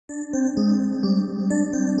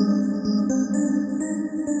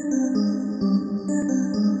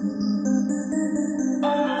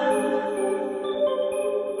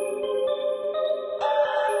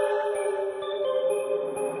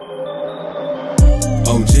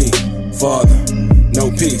OG, father,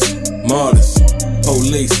 no peace, martyrs,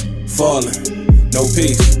 police, falling, no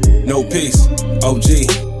peace, no peace.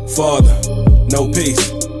 OG, father, no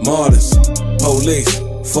peace, martyrs, police,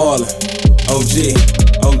 falling.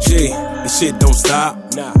 OG, this shit don't stop,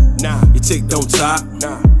 your chick don't top,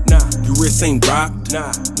 your wrist ain't rock,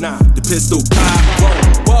 the pistol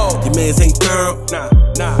pop, your mans ain't thorough,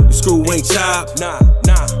 your screw ain't chopped,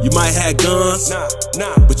 you might have guns,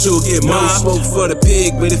 but you'll get mobbed. No smoke for the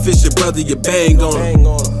pig, but if it's your brother, you bang on him.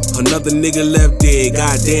 Another nigga left dead,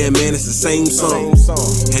 goddamn man, it's the same song.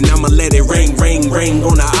 And I'ma let it ring, ring, ring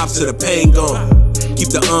on the ops till the pain gone.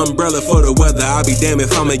 Keep the umbrella for the weather, I'll be damned if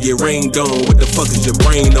I'ma get rained on. What the fuck is your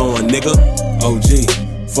brain on, nigga? OG,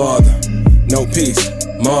 father, no peace,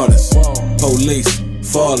 martyrs, police,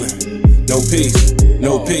 falling, no peace,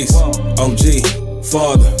 no peace. OG,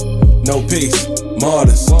 father, no peace,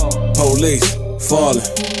 martyrs, police, falling.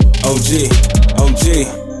 OG,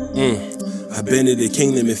 I've been to the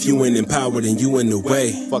kingdom. If you ain't empowered and you in the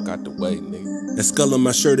way, Fuck out the way, nigga. that skull on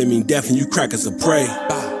my shirt, I mean death and you crackers a prey.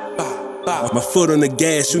 My foot on the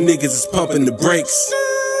gas, you niggas is pumping the brakes.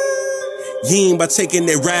 You ain't by taking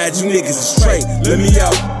that ride, you niggas is straight. Let me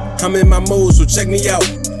out, I'm in my mode, so check me out.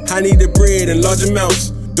 I need the bread in large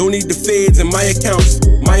amounts. Don't need the feds in my accounts.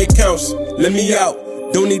 Let me out.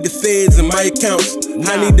 Don't need the feds in my accounts.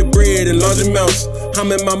 I need the bread in large amounts.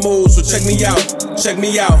 I'm in my mode, so check me out.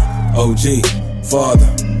 OG, father,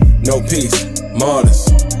 no peace, martyrs,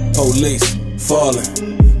 police, falling,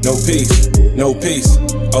 no peace, no peace.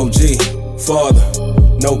 OG, father,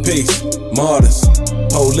 no peace, martyrs,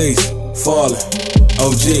 police, falling.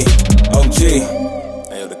 OG.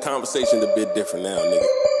 Hey, the conversation's a bit different now, nigga.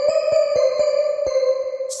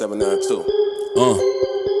 792.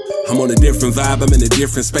 I'm on a different vibe, I'm in a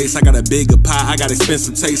different space. I got a bigger pie, I got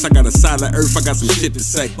expensive taste. I got a solid earth, I got some shit to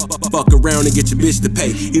say. Fuck around and get your bitch to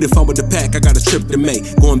pay. Either fun with the pack, I got a trip to make.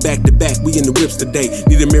 Going back to back, we in the whips today.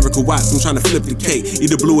 Need a miracle watch, I'm trying to flip the cake.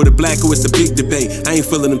 Either blue or the black, or it's a big debate. I ain't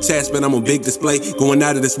feeling them tats, but I'm on big display. Going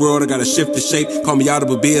out of this world, I gotta shift the shape. Call me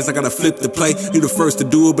audible biz, I gotta flip the play. You the first to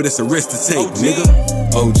do it, but it's a risk to take, nigga.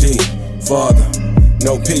 OG, father,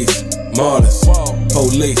 no peace, martyrs,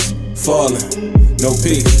 police, falling, no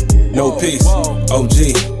peace. No peace,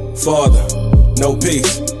 OG, father, no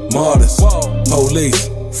peace, martyrs, police,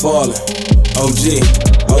 falling, OG.